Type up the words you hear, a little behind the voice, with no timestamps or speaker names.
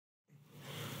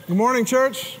Good morning,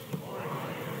 church. I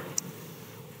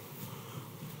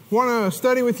want to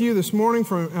study with you this morning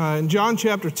from in John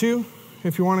chapter 2.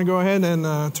 If you want to go ahead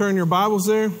and turn your Bibles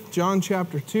there, John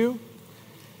chapter 2.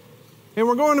 And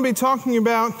we're going to be talking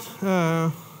about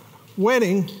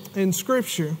wedding in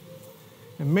Scripture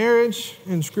and marriage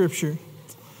in Scripture.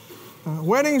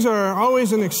 Weddings are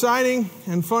always an exciting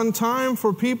and fun time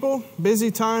for people,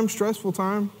 busy time, stressful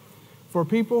time for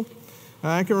people.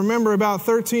 I can remember about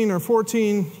 13 or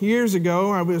 14 years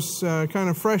ago, I was kind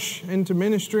of fresh into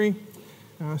ministry,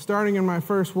 starting in my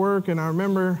first work, and I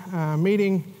remember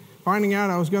finding out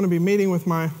I was going to be meeting with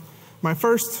my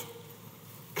first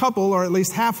couple, or at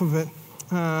least half of it,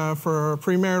 for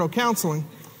premarital counseling.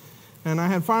 And I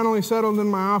had finally settled in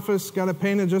my office, got it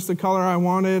painted just the color I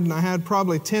wanted, and I had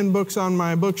probably 10 books on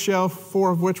my bookshelf, 4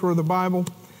 of which were the Bible,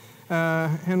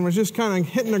 and was just kind of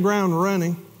hitting the ground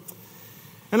running.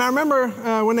 And I remember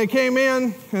when they came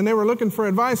in and they were looking for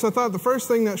advice, I thought the first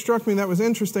thing that struck me that was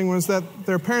interesting was that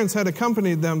their parents had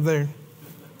accompanied them there.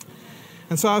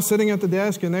 And so I was sitting at the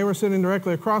desk and they were sitting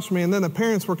directly across from me, and then the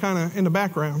parents were kind of in the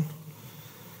background.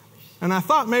 And I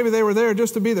thought maybe they were there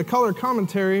just to be the color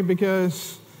commentary,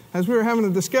 because as we were having a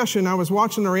discussion, I was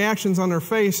watching the reactions on their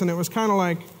face, and it was kind of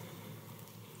like,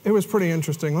 it was pretty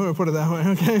interesting. Let me put it that way,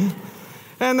 okay?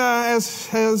 And as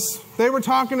they were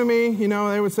talking to me, you know,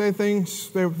 they would say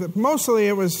things. Mostly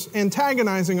it was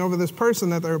antagonizing over this person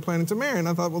that they were planning to marry. And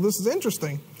I thought, well, this is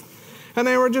interesting. And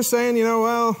they were just saying, you know,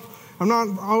 well, I'm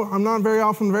not very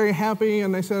often very happy.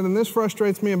 And they said, and this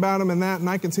frustrates me about him and that. And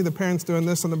I can see the parents doing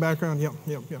this in the background. Yep.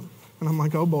 And I'm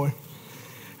like, oh boy.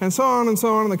 And so on and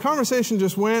so on. And the conversation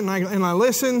just went, and I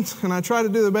listened, and I tried to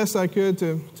do the best I could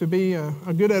to be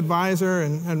a good advisor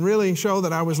and really show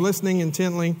that I was listening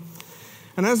intently.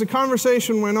 And as the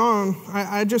conversation went on,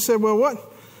 I just said, well, what,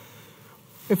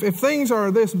 if things are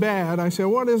this bad, I said,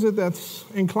 what is it that's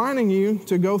inclining you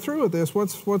to go through with this?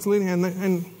 What's leading?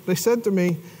 And they said to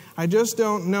me, I just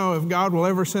don't know if God will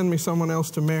ever send me someone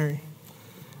else to marry.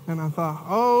 And I thought,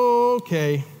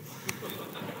 okay.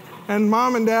 And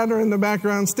mom and dad are in the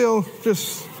background still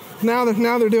just, now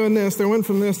they're doing this. They went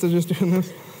from this to just doing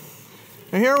this.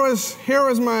 And here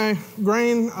was my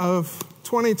grain of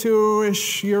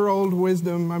 22-ish-year-old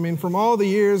wisdom. I mean, from all the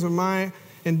years of my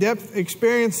in-depth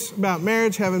experience about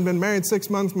marriage, having been married 6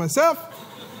 months myself,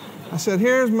 I said,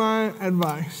 here's my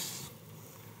advice.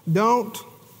 Don't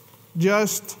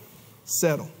just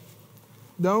settle.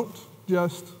 Don't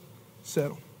just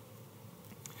settle.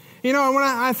 You know, when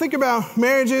I think about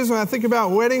marriages, when I think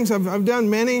about weddings, I've done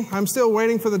many. I'm still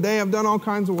waiting for the day. I've done all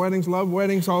kinds of weddings, love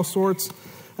weddings, all sorts.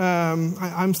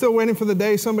 I'm still waiting for the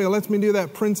day somebody lets me do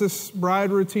that princess bride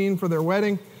routine for their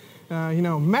wedding.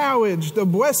 Marriage, the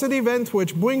blessed event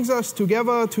which brings us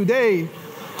together today.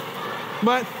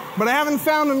 But I haven't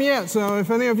found them yet. So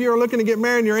if any of you are looking to get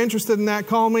married and you're interested in that,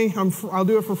 call me. I'll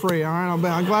do it for free. All right,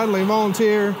 I'll gladly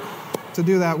volunteer to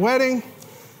do that wedding.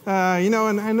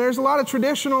 And there's a lot of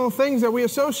traditional things that we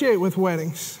associate with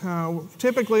weddings.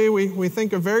 Typically, we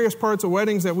think of various parts of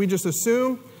weddings that we just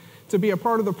assume to be a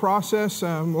part of the process.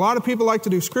 A lot of people like to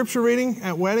do scripture reading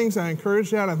at weddings. I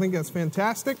encourage that. I think that's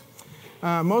fantastic.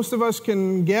 Most of us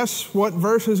can guess what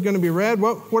verse is going to be read.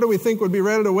 What do we think would be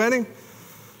read at a wedding?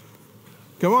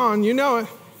 Come on, you know it.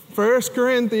 1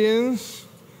 Corinthians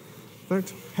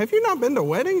 13. Have you not been to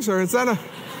weddings, or is that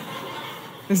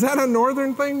a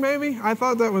northern thing maybe? I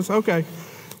thought that was okay.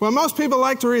 Well, most people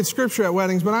like to read scripture at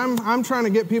weddings, but I'm trying to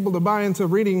get people to buy into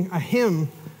reading a hymn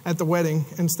at the wedding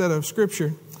instead of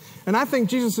scripture. And I think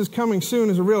Jesus is coming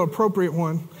soon is a real appropriate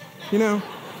one. You know,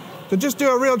 to just do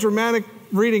a real dramatic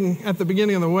reading at the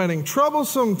beginning of the wedding.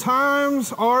 Troublesome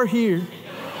times are here,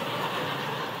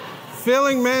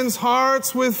 filling men's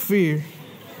hearts with fear.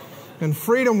 And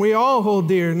freedom we all hold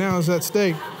dear now is at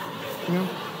stake. You know?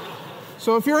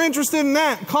 So if you're interested in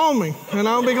that, call me, and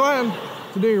I'll be glad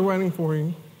to do your wedding for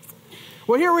you.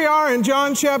 Well, here we are in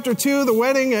John chapter 2, the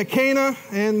wedding at Cana.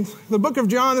 And the book of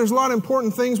John, there's a lot of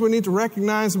important things we need to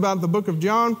recognize about the book of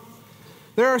John.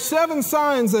 There are 7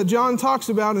 signs that John talks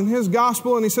about in his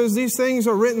gospel, and he says these things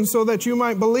are written so that you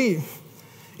might believe.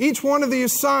 Each one of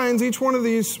these signs, each one of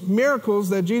these miracles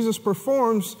that Jesus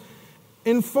performs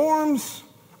informs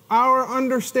our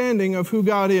understanding of who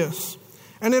God is.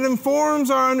 And it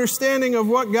informs our understanding of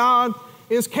what God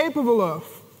is capable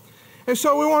of. And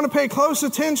so we want to pay close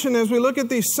attention as we look at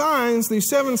these signs, these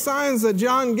 7 signs that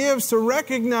John gives, to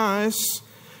recognize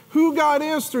who God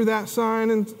is through that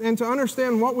sign and to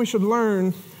understand what we should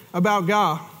learn about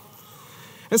God.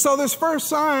 And so this first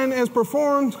sign is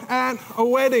performed at a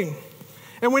wedding.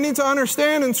 And we need to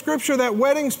understand in Scripture that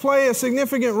weddings play a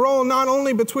significant role not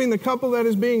only between the couple that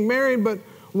is being married, but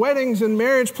weddings and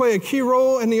marriage play a key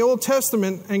role in the Old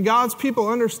Testament and God's people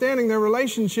understanding their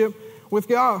relationship with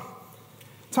God.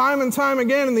 Time and time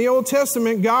again in the Old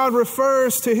Testament, God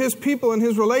refers to his people and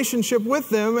his relationship with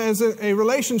them as a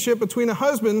relationship between a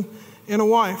husband and a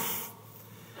wife.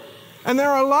 And there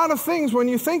are a lot of things, when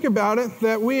you think about it,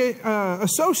 that we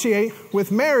associate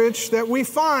with marriage that we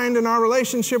find in our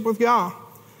relationship with God.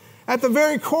 At the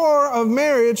very core of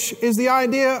marriage is the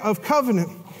idea of covenant.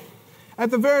 At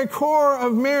the very core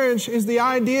of marriage is the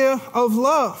idea of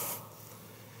love.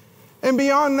 And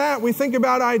beyond that, we think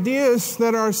about ideas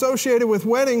that are associated with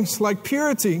weddings like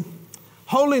purity,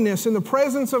 holiness, in the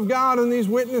presence of God and these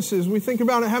witnesses. We think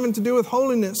about it having to do with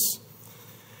holiness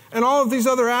and all of these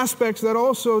other aspects that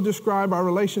also describe our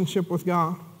relationship with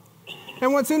God.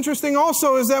 And what's interesting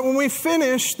also is that when we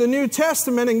finish the New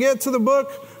Testament and get to the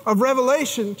book of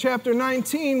Revelation, chapter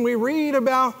 19, we read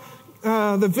about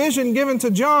the vision given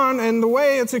to John, and the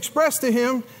way it's expressed to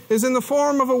him is in the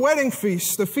form of a wedding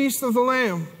feast, the Feast of the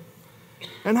Lamb.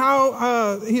 And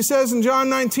how he says in John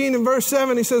 19 and verse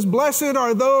 7, he says, "Blessed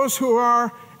are those who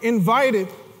are invited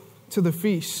to the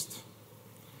feast."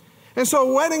 And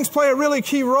so weddings play a really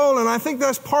key role, and I think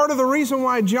that's part of the reason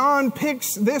why John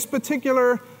picks this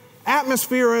particular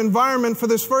atmosphere or environment for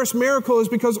this first miracle, is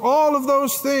because all of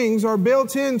those things are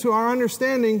built into our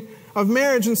understanding of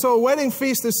marriage. And so a wedding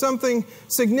feast is something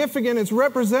significant. It's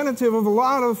representative of a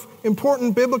lot of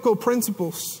important biblical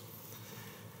principles.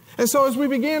 And so as we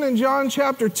begin in John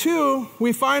chapter 2,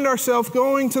 we find ourselves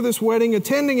going to this wedding,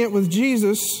 attending it with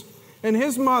Jesus and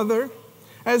his mother,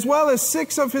 as well as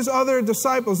 6 of his other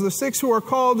disciples, the 6 who are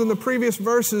called in the previous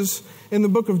verses in the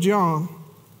book of John.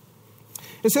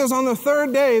 It says, "On the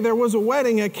 3rd day there was a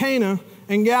wedding at Cana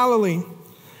in Galilee,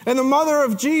 and the mother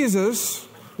of Jesus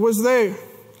was there.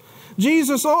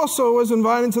 Jesus also was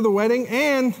invited to the wedding,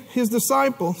 and his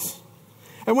disciples.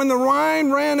 And when the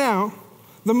wine ran out,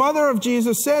 the mother of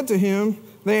Jesus said to him,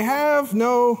 'They have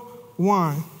no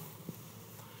wine.'"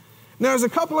 Now, there's a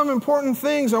couple of important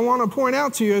things I want to point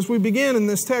out to you as we begin in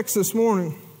this text this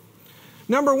morning.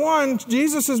 Number one,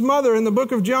 Jesus' mother in the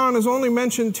book of John is only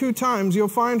mentioned 2 times. You'll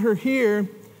find her here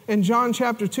in John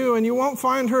chapter 2, and you won't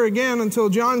find her again until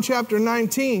John chapter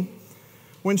 19,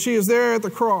 when she is there at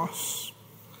the cross.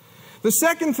 The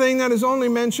second thing that is only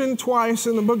mentioned twice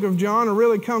in the book of John, or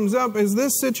really comes up, is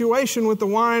this situation with the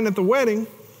wine at the wedding.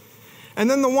 And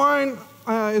then the wine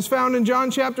is found in John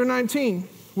chapter 19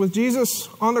 with Jesus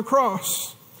on the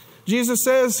cross. Jesus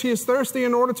says he is thirsty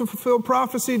in order to fulfill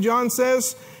prophecy, John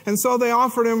says, and so they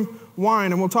offered him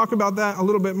wine. And we'll talk about that a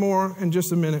little bit more in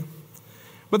just a minute.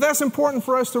 But that's important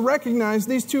for us to recognize.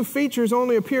 These 2 features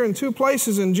only appear in 2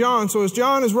 places in John. So as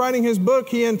John is writing his book,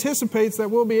 he anticipates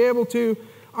that we'll be able to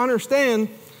understand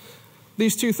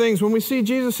these 2 things. When we see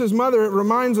Jesus' mother, it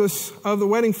reminds us of the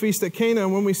wedding feast at Cana.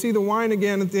 And when we see the wine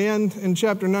again at the end in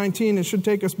chapter 19, it should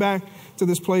take us back to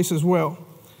this place as well.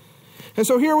 And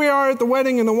so here we are at the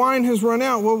wedding, and the wine has run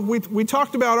out. Well, we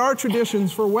talked about our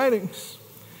traditions for weddings.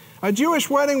 A Jewish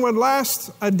wedding would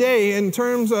last a day in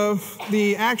terms of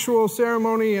the actual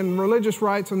ceremony and religious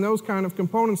rites and those kind of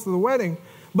components of the wedding.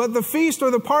 But the feast or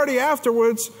the party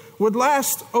afterwards would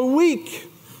last a week.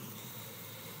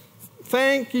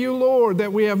 Thank you, Lord,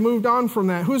 that we have moved on from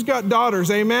that. Who's got daughters?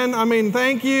 Amen? I mean,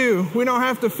 thank you. We don't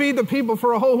have to feed the people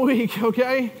for a whole week,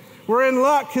 okay? We're in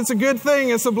luck. It's a good thing.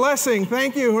 It's a blessing.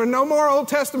 Thank you. We're no more Old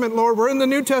Testament, Lord. We're in the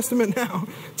New Testament now.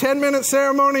 10-minute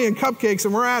ceremony and cupcakes,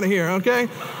 and we're out of here, okay?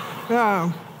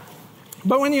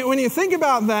 But when you think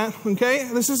about that, okay,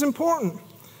 this is important.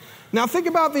 Now think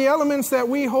about the elements that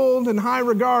we hold in high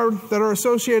regard that are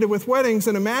associated with weddings,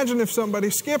 and imagine if somebody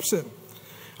skips it.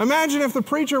 Imagine if the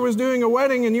preacher was doing a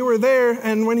wedding and you were there,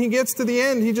 and when he gets to the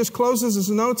end, he just closes his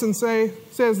notes and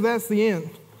says, "That's the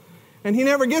end." And he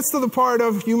never gets to the part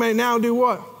of, "You may now do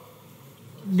what?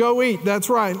 Go eat." That's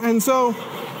right. And so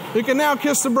you can now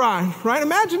kiss the bride, right?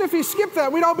 Imagine if he skipped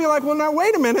that. We'd all be like, "Well, now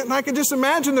wait a minute." And I could just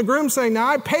imagine the groom saying, "Now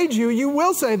I paid you. You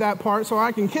will say that part so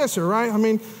I can kiss her," right? I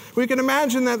mean, we can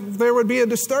imagine that there would be a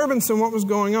disturbance in what was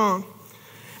going on.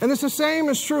 And it's the same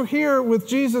is true here with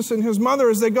Jesus and his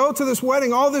mother. As they go to this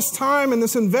wedding, all this time and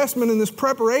this investment and this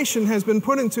preparation has been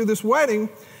put into this wedding.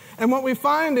 And what we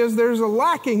find is there's a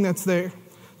lacking that's there.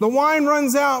 The wine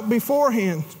runs out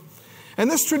beforehand. And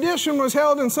this tradition was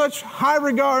held in such high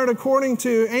regard according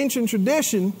to ancient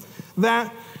tradition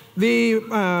that the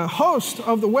host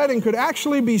of the wedding could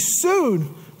actually be sued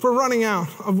for running out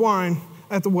of wine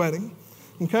at the wedding.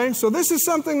 Okay, so this is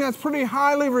something that's pretty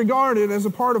highly regarded as a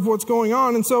part of what's going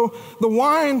on. And so the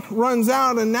wine runs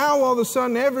out, and now all of a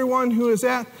sudden everyone who is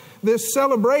at this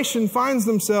celebration finds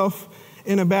themselves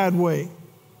in a bad way.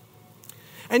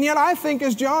 And yet I think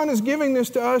as John is giving this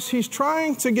to us, he's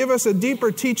trying to give us a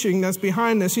deeper teaching that's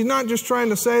behind this. He's not just trying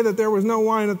to say that there was no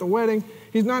wine at the wedding.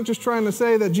 He's not just trying to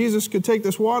say that Jesus could take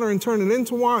this water and turn it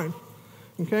into wine.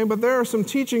 Okay, but there are some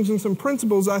teachings and some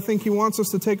principles I think he wants us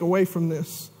to take away from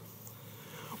this.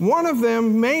 One of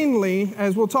them, mainly,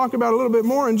 as we'll talk about a little bit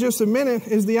more in just a minute,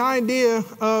 is the idea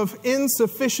of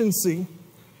insufficiency.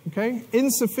 Okay,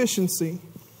 insufficiency.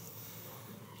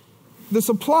 The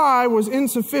supply was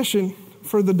insufficient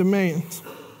for the demand.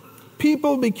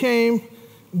 People became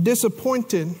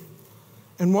disappointed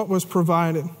in what was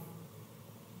provided.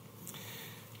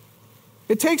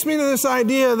 It takes me to this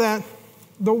idea that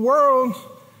the world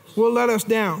will let us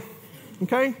down,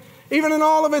 okay? Even in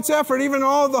all of its effort, even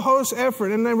all of the host's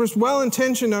effort, and there was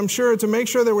well-intentioned, I'm sure, to make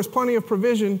sure there was plenty of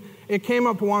provision, it came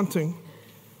up wanting.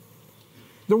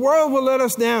 The world will let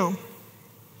us down,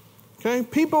 okay?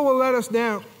 People will let us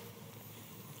down.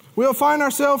 We'll find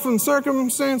ourselves in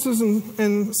circumstances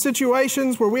and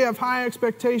situations where we have high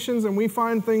expectations and we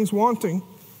find things wanting.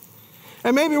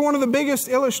 And maybe one of the biggest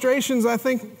illustrations I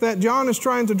think that John is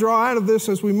trying to draw out of this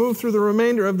as we move through the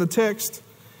remainder of the text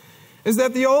is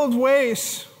that the old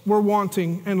ways were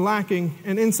wanting and lacking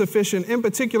and insufficient. In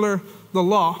particular, the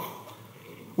law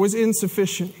was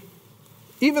insufficient.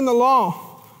 Even the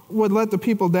law would let the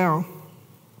people down.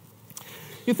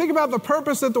 You think about the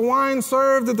purpose that the wine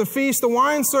served at the feast. The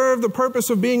wine served the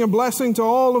purpose of being a blessing to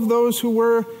all of those who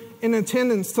were in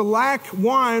attendance. To lack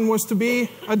wine was to be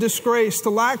a disgrace.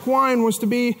 To lack wine was to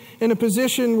be in a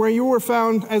position where you were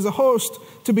found as a host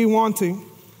to be wanting.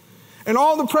 And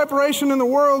all the preparation in the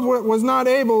world was not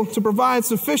able to provide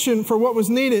sufficient for what was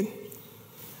needed.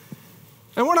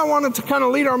 And what I wanted to kind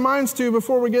of lead our minds to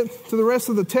before we get to the rest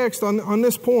of the text on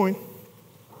this point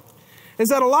is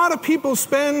that a lot of people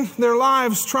spend their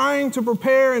lives trying to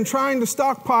prepare and trying to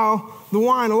stockpile the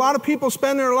wine. A lot of people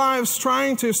spend their lives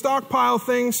trying to stockpile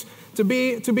things to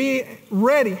be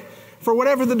ready for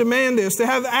whatever the demand is, to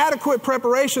have adequate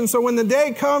preparation so when the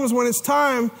day comes, when it's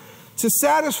time to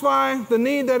satisfy the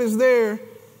need that is there,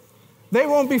 they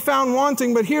won't be found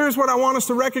wanting. But here's what I want us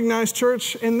to recognize,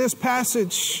 church, in this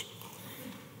passage.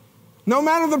 No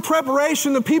matter the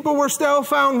preparation, the people were still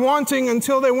found wanting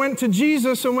until they went to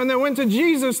Jesus. And when they went to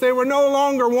Jesus, they were no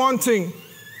longer wanting.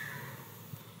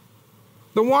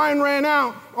 The wine ran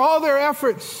out. All their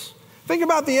efforts. Think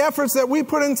about the efforts that we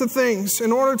put into things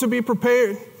in order to be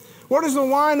prepared. What is the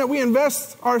wine that we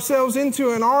invest ourselves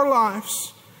into in our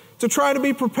lives to try to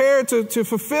be prepared to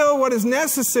fulfill what is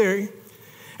necessary?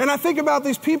 And I think about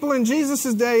these people in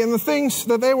Jesus' day and the things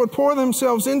that they would pour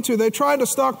themselves into. They tried to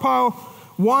stockpile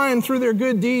wine through their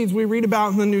good deeds we read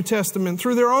about in the New Testament,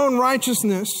 through their own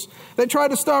righteousness. They tried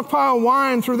to stockpile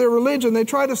wine through their religion. They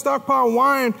tried to stockpile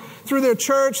wine through their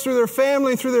church, through their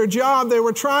family, through their job. They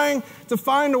were trying to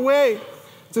find a way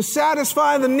to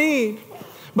satisfy the need.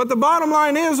 But the bottom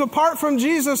line is, apart from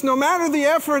Jesus, no matter the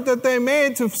effort that they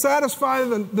made to satisfy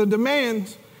the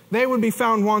demands, they would be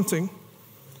found wanting.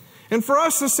 And for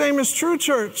us, the same is true,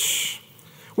 church.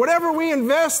 Whatever we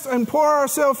invest and pour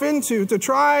ourselves into to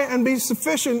try and be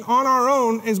sufficient on our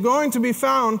own is going to be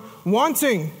found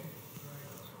wanting.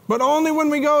 But only when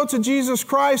we go to Jesus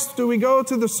Christ do we go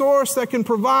to the source that can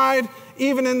provide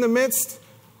even in the midst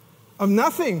of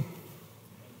nothing.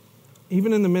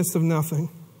 Even in the midst of nothing.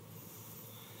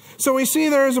 So we see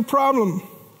there is a problem.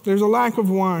 There's a lack of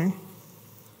wine.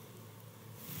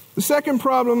 The second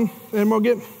problem, and we'll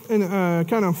get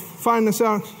kind of find this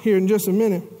out here in just a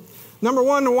minute. Number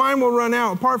one, the wine will run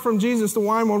out. Apart from Jesus, the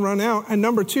wine will run out. And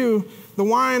number two, the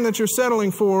wine that you're settling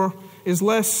for is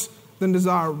less than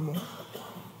desirable.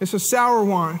 It's a sour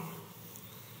wine.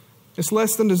 It's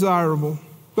less than desirable.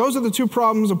 Those are the two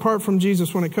problems apart from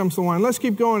Jesus when it comes to wine. Let's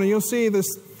keep going and you'll see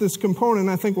this component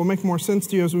I think will make more sense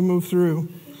to you as we move through.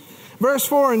 Verse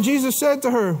 4, and Jesus said to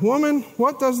her, "Woman,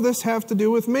 what does this have to do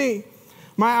with me?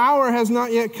 My hour has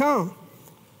not yet come."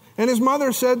 And his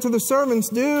mother said to the servants,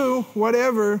 "Do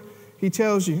whatever he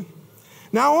tells you."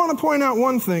 Now I want to point out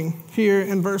one thing here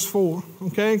in verse 4,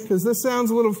 okay? Because this sounds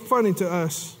a little funny to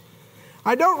us.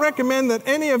 I don't recommend that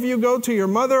any of you go to your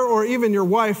mother or even your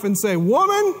wife and say,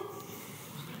 "Woman,"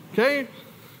 okay?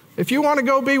 If you want to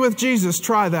go be with Jesus,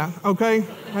 try that, okay?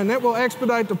 And it will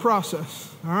expedite the process,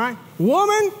 all right?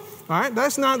 "Woman," all right?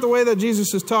 That's not the way that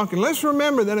Jesus is talking. Let's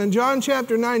remember that in John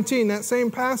chapter 19, that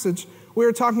same passage we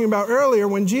were talking about earlier,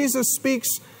 when Jesus speaks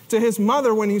to his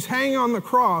mother when he's hanging on the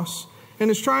cross, and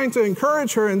is trying to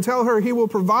encourage her and tell her he will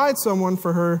provide someone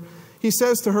for her, he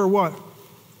says to her what?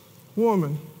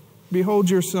 "Woman, behold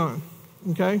your son."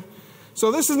 Okay?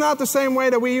 So this is not the same way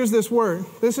that we use this word.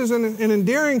 This is an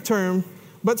endearing term,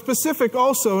 but specific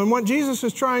also. And what Jesus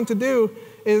is trying to do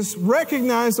is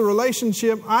recognize the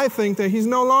relationship, I think, that he's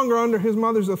no longer under his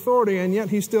mother's authority, and yet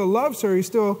he still loves her, he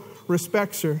still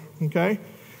respects her, okay?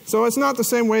 So it's not the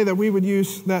same way that we would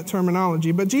use that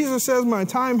terminology. But Jesus says, my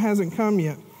time hasn't come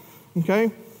yet,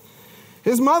 okay?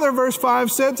 His mother, verse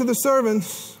 5, said to the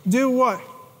servants, do what?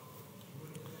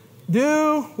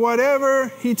 Do whatever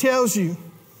he tells you.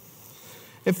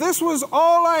 If this was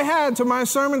all I had to my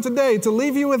sermon today, to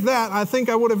leave you with that, I think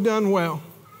I would have done well.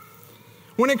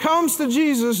 When it comes to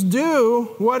Jesus,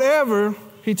 do whatever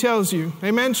he tells you.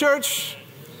 Amen, church?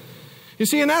 You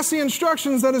see, and that's the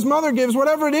instructions that his mother gives.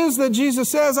 Whatever it is that Jesus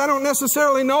says, I don't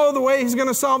necessarily know the way he's going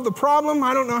to solve the problem.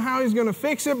 I don't know how he's going to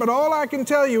fix it. But all I can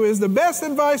tell you is the best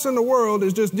advice in the world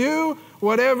is just do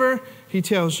whatever he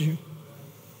tells you.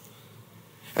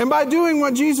 And by doing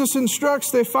what Jesus instructs,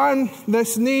 they find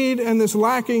this need and this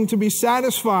lacking to be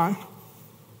satisfied.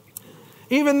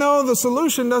 Even though the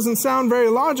solution doesn't sound very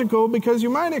logical, because you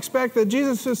might expect that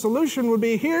Jesus' solution would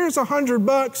be, here's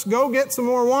 $100, go get some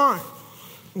more wine.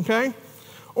 Okay?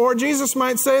 Or Jesus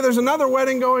might say, there's another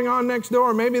wedding going on next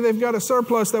door. Maybe they've got a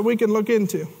surplus that we can look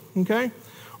into. Okay?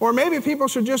 Or maybe people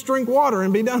should just drink water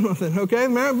and be done with it. Okay? There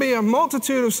might be a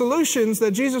multitude of solutions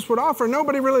that Jesus would offer.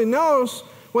 Nobody really knows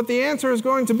what the answer is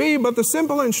going to be, but the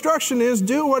simple instruction is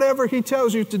do whatever he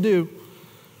tells you to do.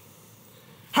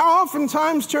 How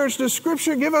oftentimes, church, does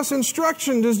Scripture give us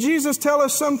instruction? Does Jesus tell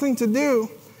us something to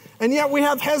do? And yet we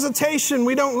have hesitation.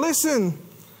 We don't listen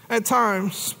at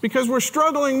times because we're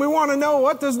struggling. We want to know,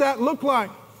 what does that look like?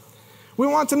 We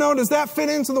want to know, does that fit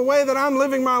into the way that I'm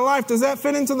living my life? Does that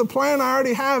fit into the plan I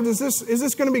already have? Is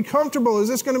this going to be comfortable? Is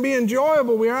this going to be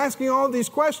enjoyable? We are asking all these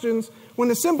questions when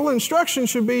the simple instruction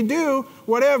should be do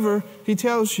whatever he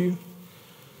tells you.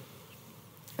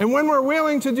 And when we're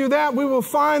willing to do that, we will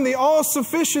find the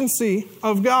all-sufficiency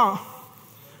of God.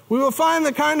 We will find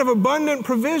the kind of abundant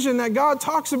provision that God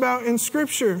talks about in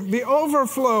Scripture, the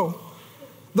overflow,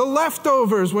 the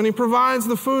leftovers when he provides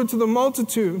the food to the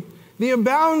multitude, the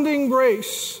abounding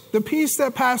grace, the peace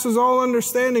that passes all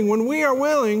understanding. When we are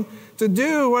willing to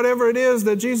do whatever it is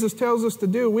that Jesus tells us to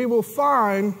do, we will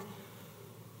find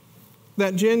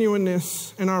that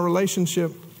genuineness in our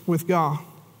relationship with God.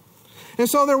 And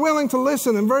so they're willing to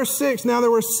listen. In verse 6, now there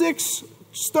were 6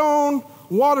 stone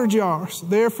water jars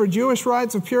there for Jewish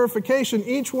rites of purification,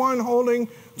 each one holding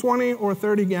 20 or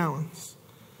 30 gallons.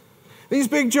 These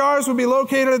big jars would be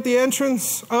located at the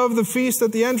entrance of the feast,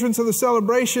 at the entrance of the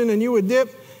celebration, and you would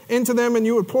dip into them and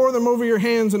you would pour them over your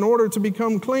hands in order to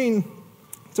become clean,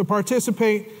 to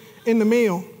participate in the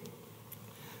meal.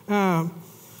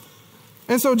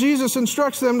 And so Jesus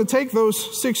instructs them to take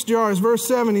those 6 jars. Verse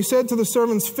 7, he said to the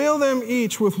servants, fill them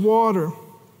each with water.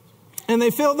 And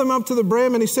they filled them up to the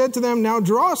brim, and he said to them, now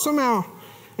draw some out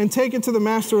and take it to the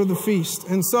master of the feast.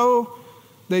 And so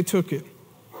they took it.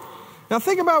 Now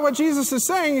think about what Jesus is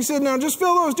saying. He said, now just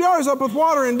fill those jars up with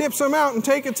water and dip some out and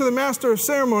take it to the master of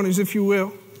ceremonies, if you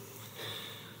will.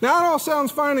 Now it all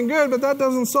sounds fine and good, but that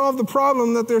doesn't solve the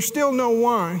problem that there's still no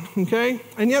wine, okay?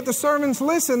 And yet the servants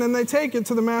listen and they take it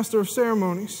to the master of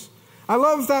ceremonies. I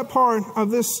love that part of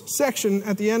this section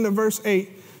at the end of verse 8.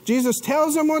 Jesus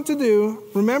tells them what to do,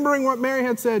 remembering what Mary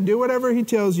had said, do whatever he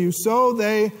tells you, so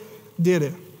they did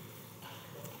it.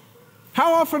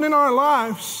 How often in our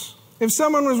lives, if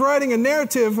someone was writing a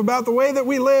narrative about the way that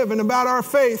we live and about our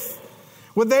faith,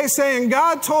 would they say, and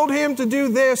God told him to do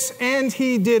this and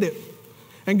he did it?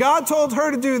 And God told her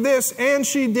to do this, and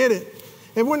she did it.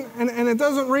 And it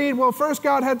doesn't read, well, first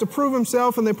God had to prove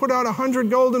himself, and they put out 100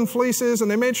 golden fleeces,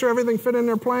 and they made sure everything fit in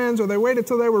their plans, or they waited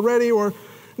till they were ready, or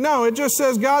no, it just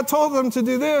says God told them to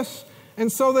do this,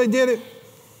 and so they did it.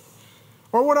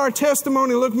 Or would our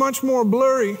testimony look much more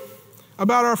blurry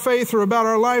about our faith or about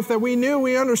our life, that we knew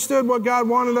we understood what God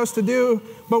wanted us to do,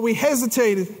 but we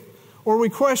hesitated, or we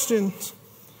questioned,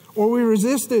 or we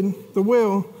resisted the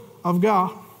will of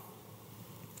God?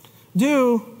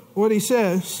 Do what he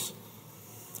says.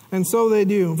 And so they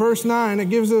do. Verse 9, it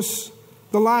gives us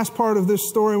the last part of this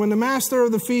story. When the master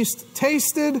of the feast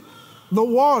tasted the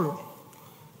water,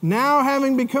 now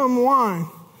having become wine,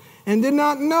 and did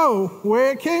not know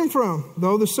where it came from,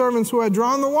 though the servants who had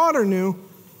drawn the water knew,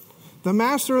 the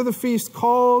master of the feast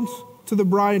called to the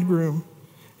bridegroom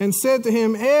and said to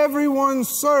him, everyone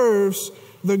serves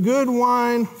the good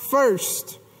wine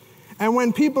first, and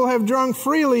when people have drunk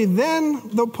freely, then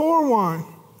the poor wine.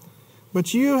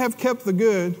 But you have kept the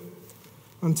good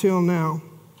until now.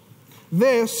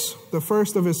 This, the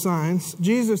first of his signs,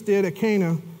 Jesus did at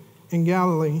Cana in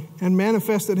Galilee and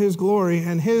manifested his glory.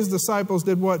 And his disciples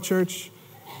did what, church?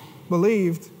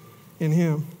 Believed in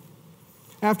him.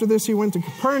 After this, he went to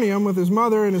Capernaum with his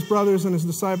mother and his brothers and his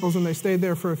disciples, and they stayed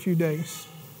there for a few days.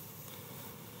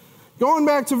 Going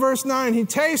back to verse 9, he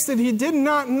tasted, he did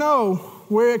not know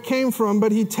where it came from,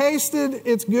 but he tasted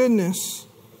its goodness.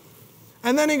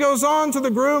 And then he goes on to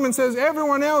the groom and says,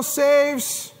 everyone else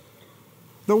saves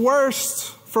the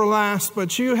worst for last,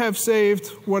 but you have saved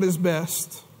what is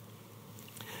best.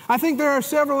 I think there are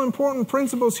several important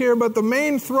principles here, but the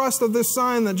main thrust of this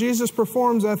sign that Jesus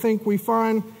performs, I think we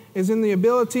find, is in the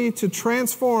ability to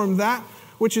transform that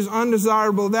which is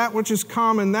undesirable, that which is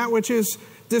common, that which is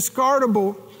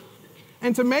discardable,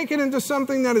 and to make it into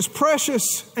something that is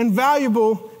precious and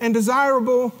valuable and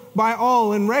desirable by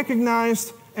all and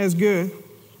recognized as good.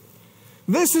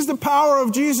 This is the power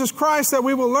of Jesus Christ that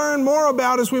we will learn more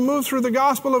about as we move through the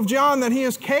Gospel of John, that he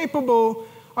is capable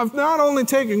of not only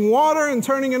taking water and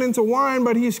turning it into wine,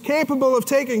 but he's capable of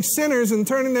taking sinners and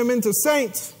turning them into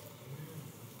saints.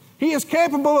 He is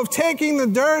capable of taking the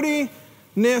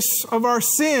dirtiness of our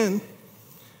sin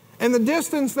and the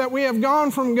distance that we have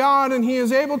gone from God, and he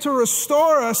is able to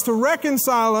restore us, to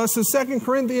reconcile us, as 2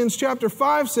 Corinthians chapter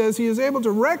 5 says. He is able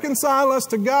to reconcile us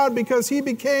to God because he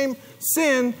became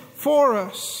sin for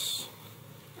us.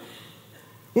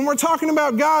 When we're talking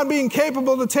about God being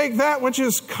capable to take that which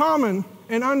is common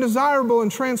and undesirable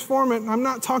and transform it, I'm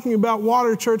not talking about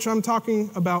water, church, I'm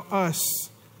talking about us.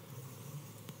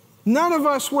 None of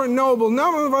us were noble,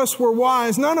 none of us were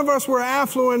wise, none of us were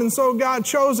affluent, and so God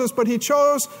chose us, but he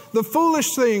chose the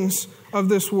foolish things of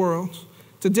this world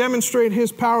to demonstrate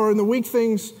his power in the weak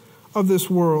things of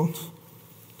this world.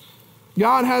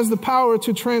 God has the power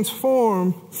to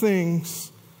transform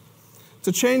things,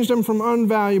 to change them from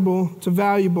unvaluable to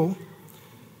valuable.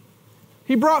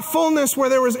 He brought fullness where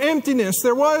there was emptiness.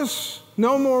 There was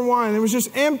no more wine. It was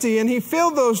just empty, and he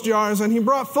filled those jars, and he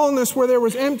brought fullness where there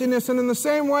was emptiness. And in the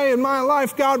same way, in my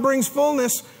life, God brings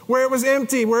fullness where it was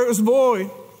empty, where it was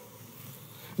void.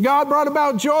 God brought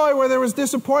about joy where there was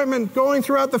disappointment. Going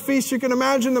throughout the feast, you can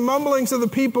imagine the mumblings of the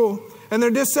people and their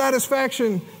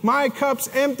dissatisfaction. My cup's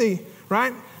empty,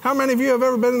 right? How many of you have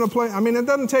ever been in a place? I mean, it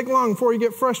doesn't take long before you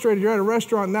get frustrated. You're at a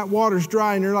restaurant and that water's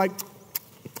dry, and you're like,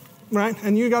 right?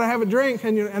 And you got to have a drink,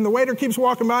 and the waiter keeps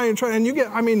walking by, and you get,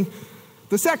 I mean,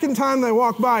 the second time they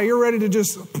walk by, you're ready to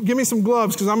just give me some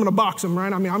gloves because I'm going to box them,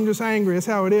 right? I mean, I'm just angry. That's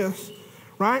how it is,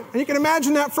 right? And you can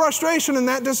imagine that frustration and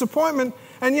that disappointment.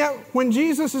 And yet, when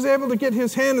Jesus is able to get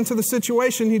his hand into the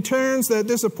situation, he turns that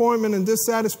disappointment and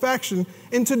dissatisfaction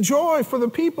into joy for the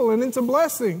people and into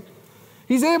blessing.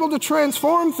 He's able to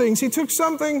transform things. He took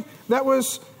something that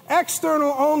was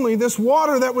external only, this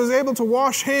water that was able to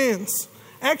wash hands,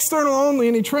 external only,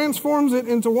 and he transforms it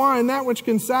into wine, that which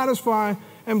can satisfy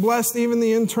and bless even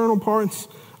the internal parts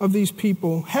of these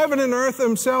people. Heaven and earth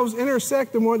themselves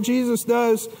intersect in what Jesus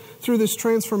does through this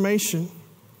transformation.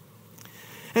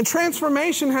 And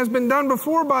transformation has been done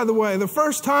before, by the way. The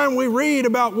first time we read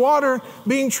about water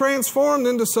being transformed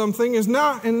into something is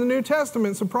not in the New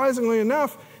Testament. Surprisingly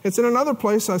enough, it's in another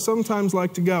place I sometimes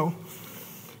like to go,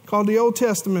 called the Old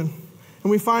Testament. And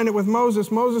we find it with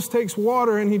Moses. Moses takes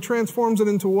water and he transforms it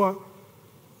into what?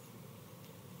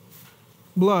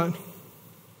 Blood.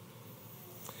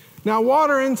 Now,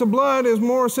 water into blood is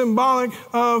more symbolic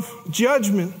of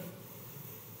judgment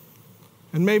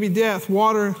and maybe death.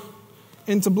 Water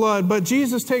into blood. But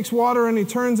Jesus takes water and he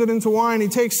turns it into wine. He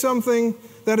takes something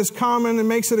that is common and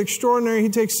makes it extraordinary. He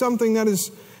takes something that is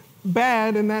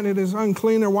bad and that it is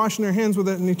unclean. They're washing their hands with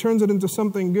it, and he turns it into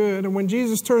something good. And when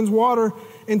Jesus turns water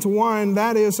into wine,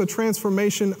 that is a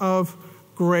transformation of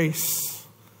grace.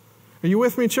 Are you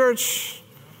with me, church?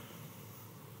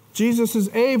 Jesus is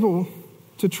able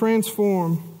to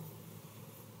transform,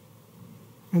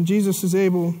 and Jesus is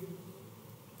able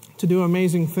to do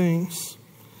amazing things.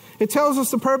 It tells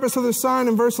us the purpose of this sign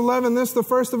in verse 11. This is the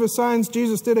first of his signs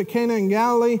Jesus did at Cana in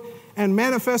Galilee and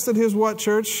manifested his what,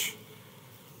 church?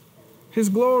 His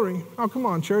glory. Oh, come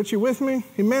on, church. You with me?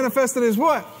 He manifested his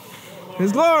what?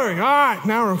 His glory. All right.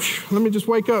 Now, let me just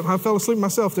wake up. I fell asleep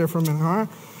myself there for a minute. All right.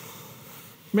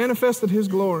 Manifested his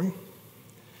glory.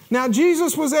 Now,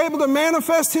 Jesus was able to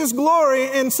manifest his glory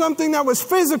in something that was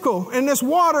physical. In this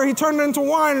water, he turned it into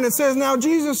wine, and it says, now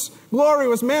Jesus' glory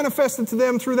was manifested to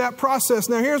them through that process.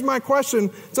 Now, here's my question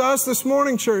to us this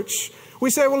morning, church.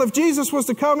 We say, well, if Jesus was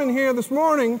to come in here this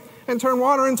morning and turn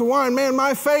water into wine, man,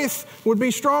 my faith would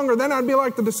be stronger. Then I'd be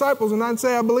like the disciples, and I'd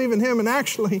say I believe in him. And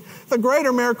actually, the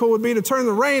greater miracle would be to turn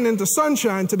the rain into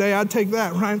sunshine today. I'd take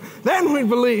that, right? Then we'd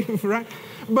believe, right?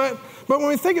 But when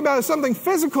we think about it, something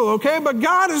physical, okay? But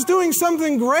God is doing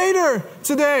something greater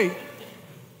today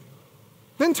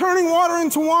than turning water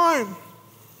into wine.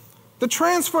 The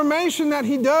transformation that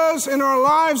he does in our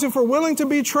lives, if we're willing to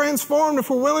be transformed, if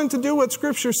we're willing to do what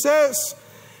Scripture says,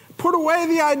 put away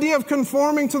the idea of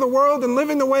conforming to the world and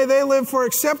living the way they live for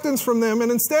acceptance from them,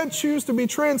 and instead choose to be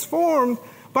transformed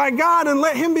by God and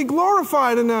let Him be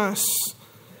glorified in us.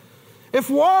 If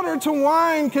water to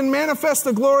wine can manifest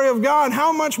the glory of God,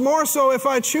 how much more so if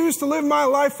I choose to live my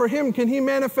life for Him, can He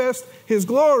manifest His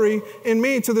glory in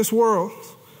me to this world?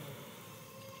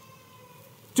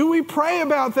 Do we pray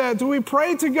about that? Do we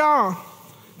pray to God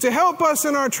to help us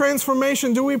in our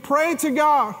transformation? Do we pray to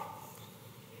God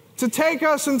to take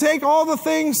us and take all the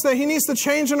things that He needs to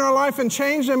change in our life and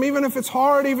change them, even if it's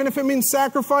hard, even if it means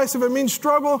sacrifice, if it means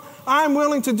struggle? I'm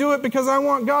willing to do it because I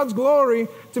want God's glory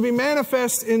to be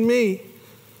manifest in me.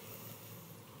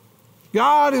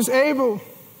 God is able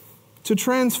to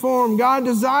transform. God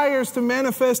desires to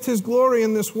manifest His glory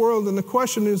in this world. And the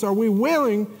question is, are we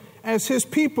willing as His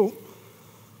people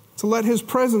to let His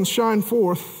presence shine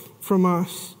forth from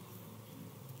us?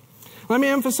 Let me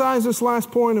emphasize this last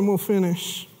point and we'll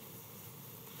finish.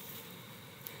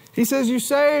 He says, you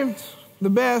saved the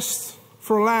best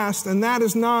for last, and that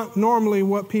is not normally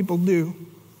what people do.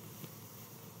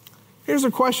 Here's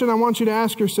a question I want you to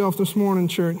ask yourself this morning,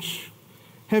 church.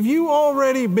 Have you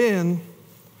already been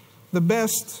the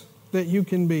best that you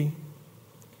can be?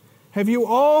 Have you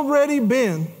already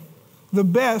been the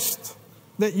best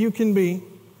that you can be?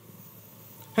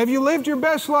 Have you lived your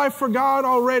best life for God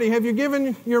already? Have you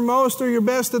given your most or your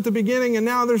best at the beginning and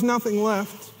now there's nothing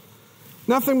left?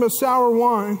 Nothing but sour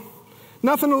wine.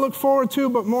 Nothing to look forward to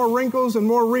but more wrinkles and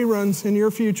more reruns in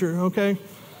your future, okay?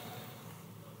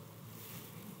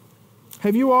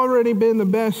 Have you already been the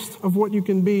best of what you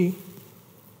can be?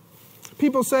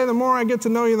 People say the more I get to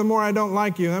know you, the more I don't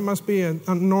like you. That must be a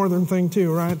northern thing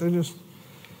too, right? They're just,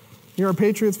 you're a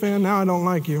Patriots fan, now I don't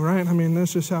like you, right? I mean,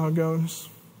 that's just how it goes.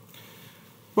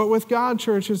 But with God,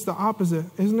 church, it's the opposite,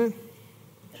 isn't it?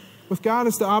 With God,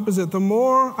 it's the opposite. The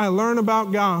more I learn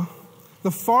about God,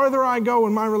 the farther I go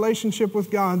in my relationship with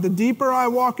God, the deeper I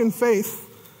walk in faith,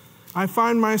 I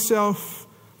find myself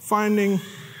finding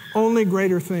only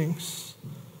greater things.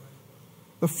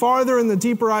 The farther and the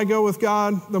deeper I go with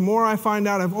God, the more I find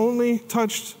out I've only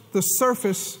touched the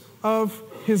surface of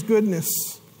His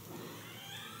goodness.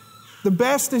 The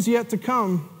best is yet to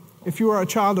come if you are a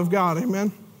child of God,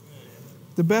 amen?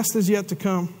 The best is yet to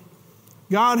come.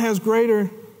 God has greater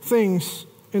things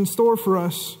in store for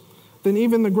us than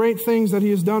even the great things that He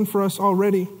has done for us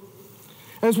already.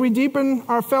 As we deepen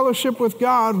our fellowship with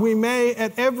God, we may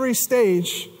at every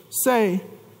stage say,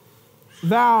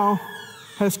 Thou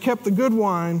hast kept the good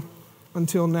wine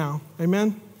until now.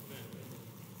 Amen?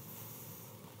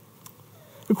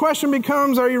 The question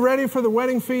becomes, are you ready for the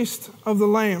wedding feast of the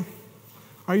Lamb?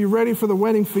 Are you ready for the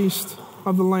wedding feast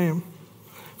of the Lamb?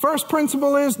 First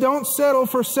principle is, don't settle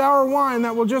for sour wine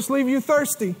that will just leave you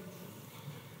thirsty.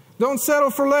 Don't settle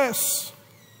for less.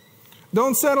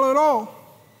 Don't settle at all.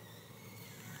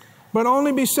 But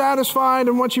only be satisfied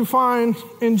in what you find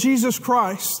in Jesus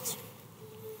Christ.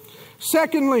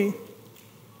 Secondly,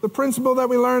 the principle that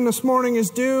we learned this morning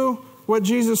is do what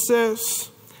Jesus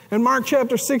says. In Mark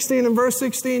chapter 16 and verse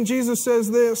 16, Jesus says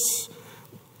this,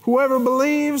 whoever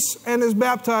believes and is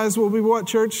baptized will be what,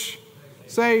 church?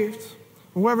 Saved.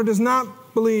 Whoever does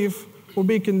not believe will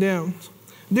be condemned.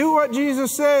 Do what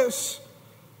Jesus says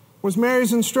was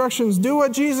Mary's instructions. Do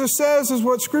what Jesus says is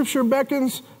what Scripture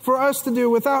beckons for us to do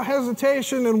without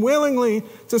hesitation and willingly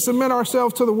to submit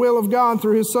ourselves to the will of God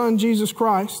through His Son, Jesus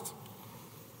Christ.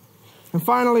 And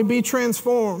finally, be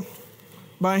transformed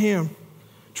by Him.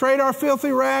 Trade our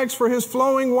filthy rags for His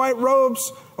flowing white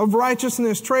robes of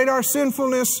righteousness. Trade our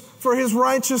sinfulness for His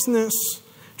righteousness.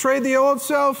 Trade the old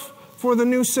self for the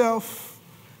new self.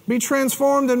 Be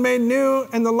transformed and made new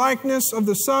in the likeness of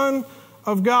the Son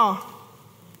of God.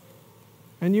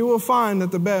 And you will find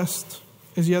that the best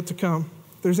is yet to come.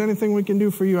 If there's anything we can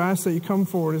do for you, I ask that you come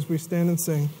forward as we stand and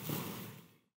sing.